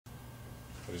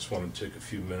I just want to take a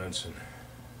few minutes and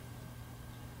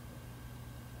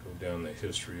go down the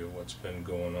history of what's been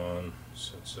going on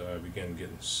since I began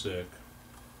getting sick.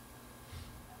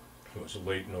 It was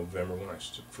late November when I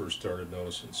first started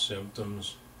noticing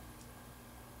symptoms.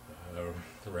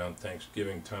 Around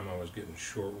Thanksgiving time I was getting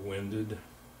short-winded,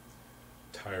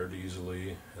 tired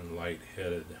easily, and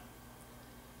lightheaded.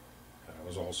 I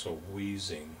was also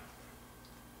wheezing.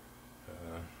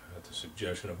 At the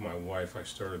suggestion of my wife, I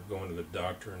started going to the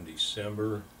doctor in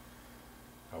December.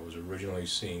 I was originally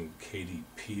seeing Katie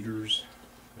Peters,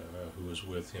 who was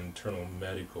with Internal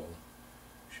Medical.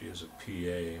 She is a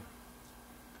PA.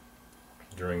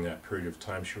 During that period of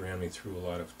time, she ran me through a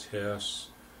lot of tests.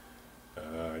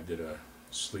 I did a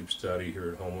sleep study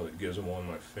here at home with a gizmo on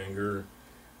my finger,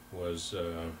 was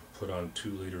put on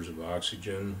 2 liters of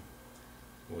oxygen,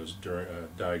 was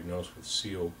diagnosed with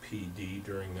COPD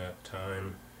during that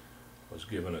time, was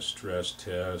given a stress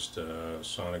test, a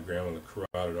sonogram of the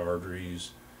carotid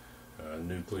arteries,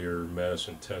 nuclear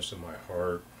medicine test of my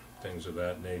heart, things of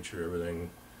that nature. Everything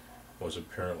was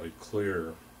apparently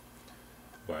clear.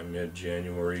 By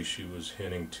mid-January, she was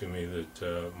hinting to me that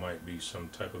it might be some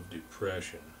type of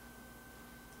depression.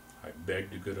 I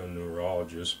begged to go to a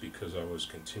neurologist because I was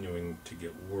continuing to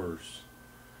get worse.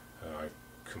 I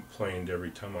complained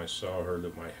every time I saw her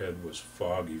that my head was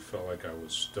foggy, felt like I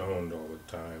was stoned all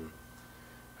the time.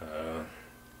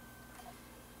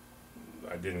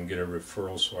 I didn't get a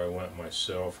referral, so I went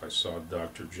myself. I saw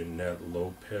Dr. Jeanette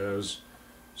Lopez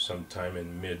sometime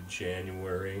in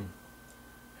mid-January.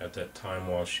 At that time,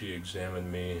 while she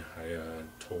examined me, I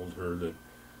told her that,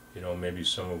 maybe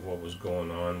some of what was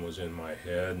going on was in my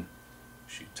head.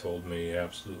 She told me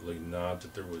absolutely not,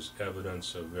 that there was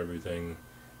evidence of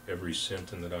every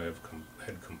symptom that I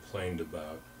had complained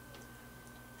about.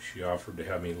 She offered to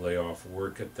have me lay off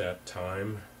work at that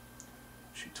time.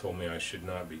 She told me I should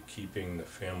not be keeping the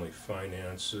family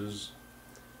finances.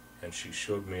 And she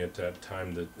showed me at that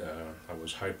time that I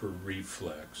was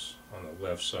hyper-reflex on the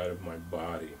left side of my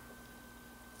body.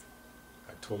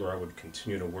 I told her I would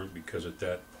continue to work because at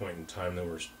that point in time there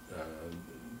was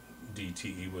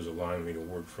DTE was allowing me to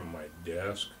work from my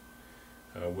desk,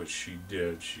 which she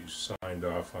did. She signed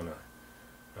off on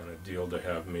a deal to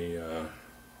have me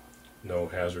no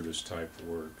hazardous type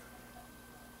work.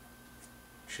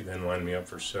 She then lined me up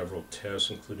for several tests,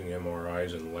 including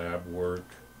MRIs and lab work.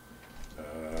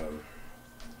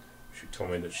 She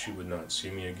told me that she would not see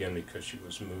me again because she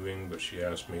was moving, but she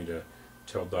asked me to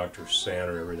tell Dr.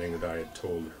 Sanner everything that I had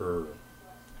told her.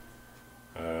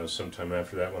 Sometime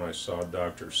after that, when I saw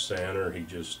Dr. Sanner, he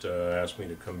just asked me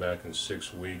to come back in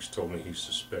 6 weeks, told me he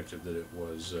suspected that it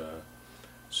was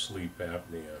sleep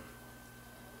apnea.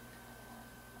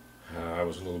 I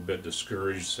was a little bit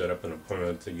discouraged, set up an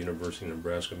appointment at the University of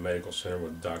Nebraska Medical Center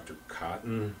with Dr.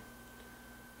 Cotton.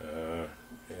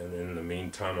 And in the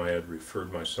meantime, I had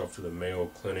referred myself to the Mayo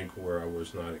Clinic where I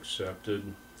was not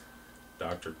accepted.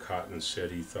 Dr. Cotton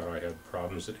said he thought I had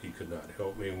problems that he could not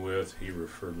help me with. He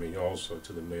referred me also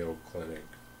to the Mayo Clinic.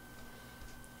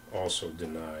 Also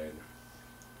denied.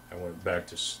 I went back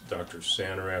to Dr.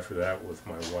 Sanner after that with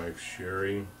my wife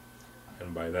Sherry,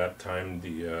 and by that time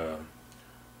the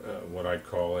what I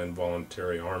call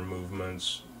involuntary arm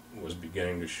movements was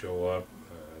beginning to show up.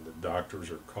 The doctors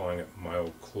are calling it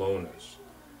Myoclonus.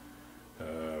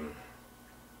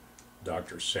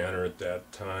 Dr. Sanner at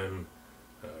that time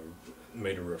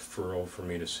made a referral for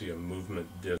me to see a movement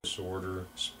disorder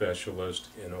specialist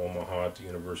in Omaha at the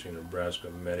University of Nebraska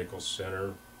Medical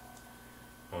Center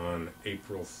on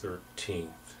April 13th.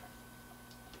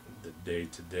 The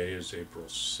date today is April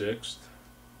 6th.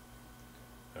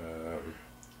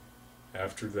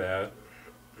 After that,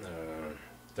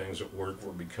 things at work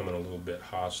were becoming a little bit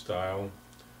hostile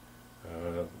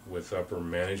with upper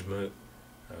management.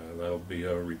 That'll be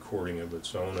a recording of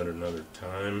its own at another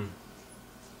time.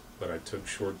 But I took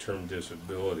short-term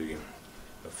disability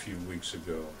a few weeks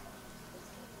ago.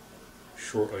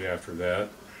 Shortly after that,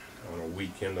 on a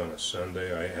weekend, on a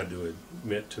Sunday, I had to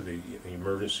admit to the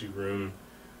emergency room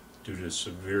due to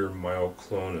severe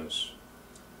myoclonus.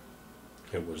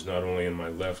 It was not only in my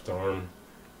left arm,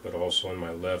 but also in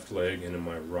my left leg and in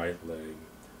my right leg.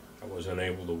 I was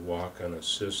unable to walk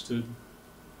unassisted,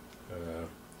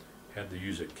 had to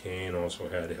use a cane, also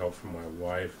had help from my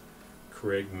wife,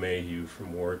 Craig Mayhew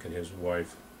from work, and his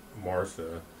wife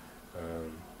Martha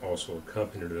also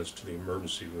accompanied us to the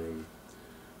emergency room.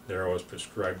 There I was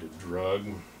prescribed a drug,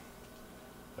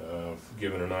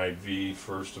 given an IV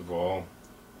first of all,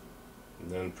 and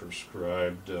then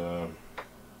prescribed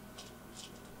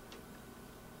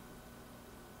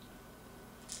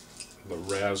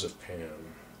lorazepam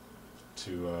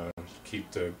to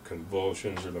keep the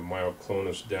convulsions or the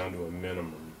myoclonus down to a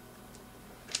minimum.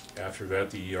 After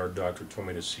that, the ER doctor told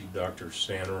me to see Dr.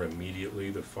 Sanner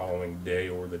immediately the following day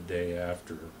or the day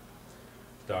after.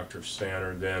 Dr.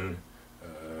 Sanner then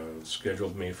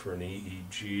scheduled me for an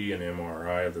EEG, an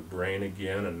MRI of the brain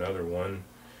again, another one,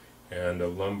 and a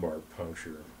lumbar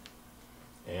puncture.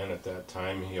 And at that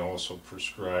time he also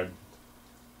prescribed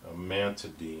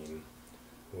amantadine,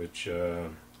 which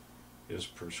is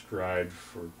prescribed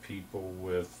for people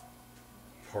with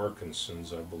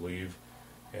Parkinson's, I believe,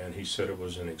 and he said it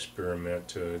was an experiment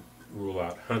to rule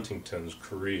out Huntington's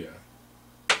chorea.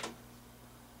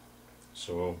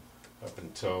 So up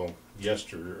until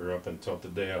yesterday, or up until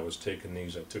today, I was taking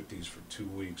these. I took these for 2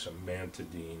 weeks,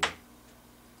 amantadine.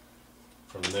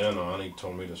 From then on, he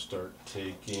told me to start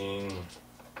taking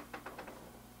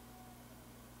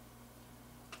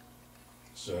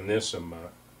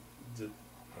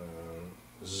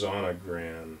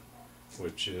Zonegran,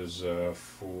 which is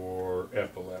for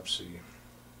epilepsy.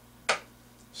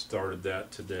 Started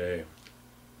that today.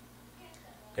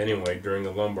 Anyway, during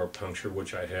the lumbar puncture,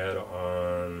 which I had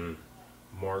on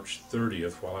March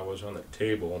 30th while I was on the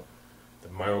table, the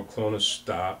myoclonus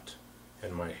stopped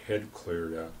and my head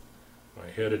cleared up. My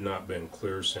head had not been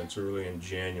clear since early in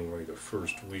January, the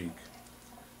first week.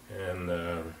 And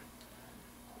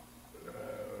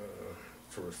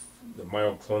for the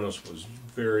myoclonus was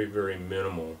very, very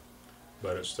minimal,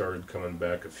 but it started coming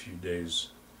back a few days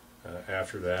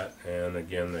after that, and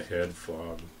again the head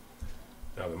fog.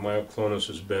 Now the myoclonus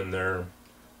has been there.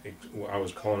 I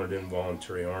was calling it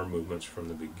involuntary arm movements from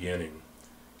the beginning.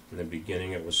 In the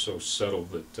beginning it was so subtle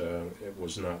that it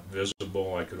was not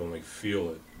visible. I could only feel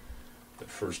it. The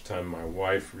first time my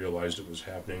wife realized it was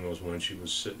happening was when she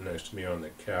was sitting next to me on the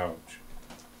couch.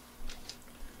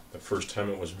 The first time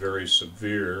it was very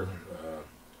severe,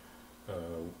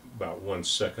 about 1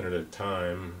 second at a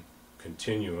time,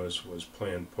 continuous, was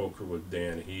playing poker with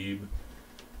Dan Heeb,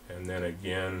 and then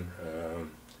again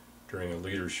during a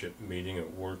leadership meeting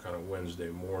at work on a Wednesday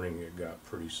morning it got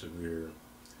pretty severe.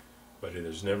 But it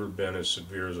has never been as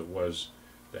severe as it was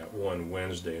that one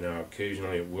Wednesday. Now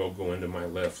occasionally it will go into my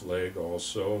left leg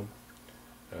also,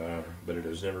 but it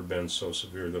has never been so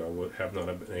severe that I have not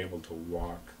been able to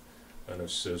walk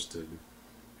unassisted.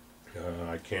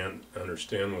 I can't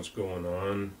understand what's going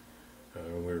on.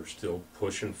 We're still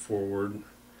pushing forward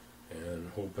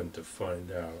and hoping to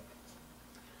find out.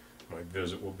 My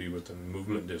visit will be with a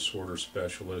movement disorder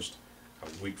specialist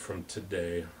a week from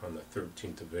today on the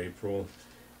 13th of April,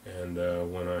 and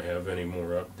when I have any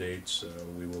more updates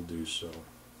we will do so.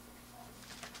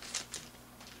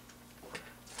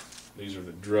 These are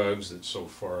the drugs that so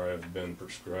far I have been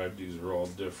prescribed. These are all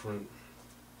different.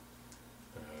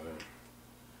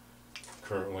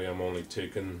 Currently I'm only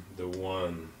taking the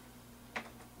one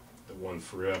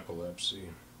for epilepsy.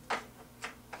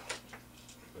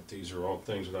 But these are all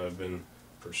things that I've been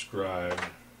prescribed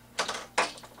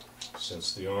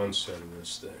since the onset of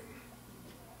this thing.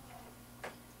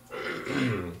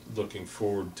 Looking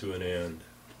forward to an end.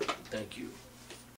 Thank you.